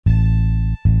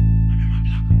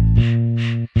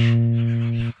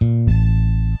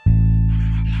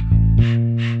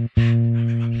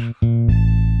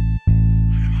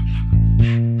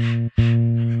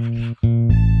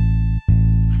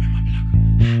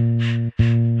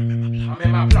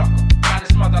my plucker. Ride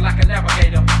this mother like a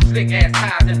navigator. Slick ass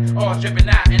ties and all dripping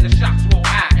out. And the shocks roll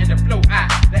high and the flow high.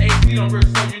 The AC don't work,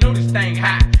 so you know this thing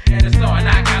high. And the sun,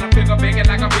 I got a figure big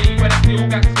like a beam, but I still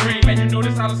got the scream. And you know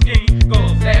this how the scheme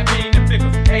goes. That beam and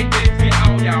figures. Hey, this, get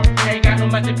all y'all. Ain't got no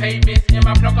money to pay, miss. In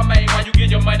my plucker, man, while you get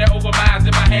your money over mines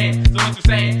in my hand. So what you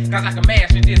saying? Cause I can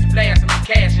mash in this, blast some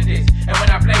cash in this. And when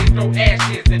I blaze, throw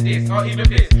ashes in this, or even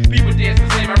this. People diss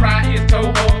and say my ride is toe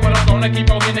up, but I'm gonna keep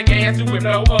on hitting the gas to it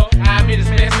blow up. I admit it's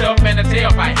messed up and the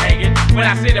tailpipe hanging. When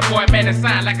I see the boy, man, it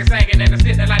sound like it's hanging and the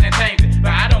sitting like it changing.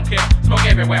 But I don't care, smoke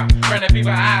everywhere. Running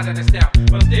people's eyes at the step,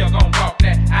 but I'm still gon' walk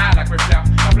that eye like reflect.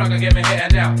 My plugger get me here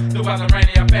and now. The weather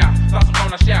rainy affair, thoughts I'm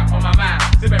gonna shout on my mind.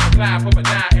 Sit back, recline, put me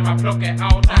down in my pluck at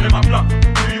all times. I'm in my pluck.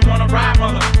 Do you wanna ride,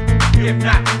 mother? If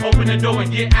not, open the door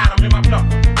and get out. I'm in my pluck.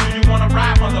 Do you wanna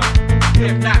ride, mother?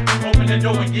 If not, open the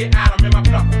door and get out. I'm in my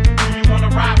pluck. Do you wanna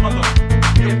ride, mother?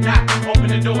 If not, open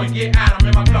the door and get out. I'm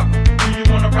in my pluck. Do you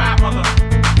wanna ride, mother?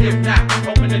 If not,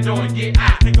 open the door and get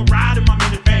out. Take a ride in my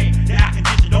minivan. The air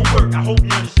condition don't work. I hope you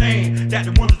understand that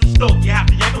the windows are stuck. You have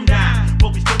to yank them down.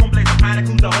 But we still gon' blaze a pine and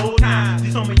cruise the whole time.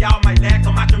 See, some of y'all might lag,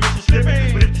 come out your mission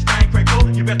slipping. But if this thing crack up,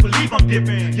 you best believe I'm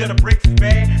dipping. Yeah, the brakes is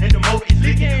bad and the motor is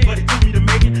leaking. But it took me to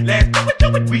make it last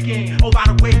do it weekend. Oh, by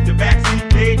the way, the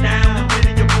backseat laid down. I'm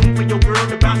in your room for your girl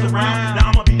to bounce around. Now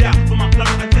I'ma be there for my plug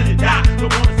until it die.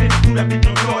 Don't wanna send it to that big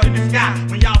joy in the sky.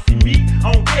 When y'all see me,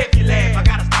 I don't care if you laugh. I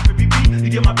gotta stop and be beat to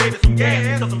give my baby some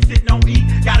gas. Cause I'm sitting on E,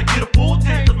 gotta get a full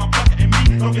tank. Cause my plucker and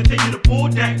me don't continue to pull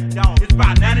dank. Y'all, it's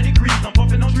about 90 degrees, I'm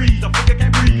puffing on trees. I think I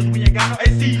can't breathe cause we ain't got no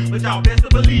AC. But y'all best to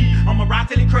believe I'ma ride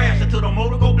till it crash until the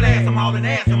motor go blast. I'm all in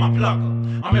ass in my plucker.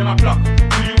 I'm in my plucker.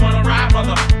 Do you wanna ride,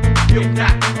 mother? If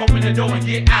not, open the door and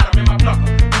get out. I'm in my plucker.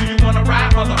 Do you wanna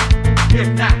ride, mother?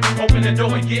 If not, open the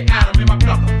door and get out. I'm in my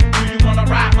plucker. Do you wanna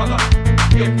ride, mother?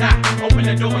 If not, open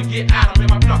the door and get out. I'm in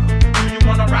my plucker. Do you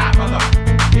wanna ride, mother?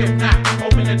 If not,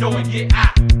 open the door and get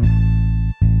out.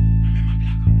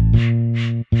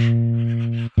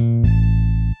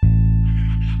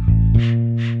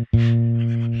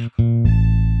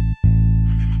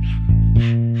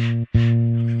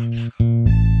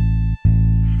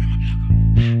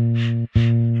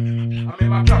 I'm in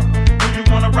my plucker. Do you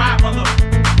wanna ride, mother?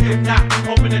 If not,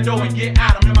 open the door and get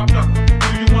out. I'm in my plucker.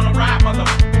 Do you wanna ride, mother?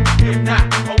 If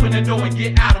not, open the door and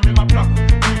get out. I'm in my plucker.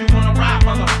 Do you wanna ride,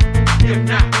 mother? If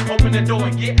not, open the door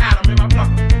and get out. I'm in my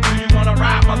plucker. Do you wanna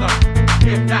ride, mother?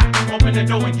 If not, open the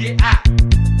door and get out.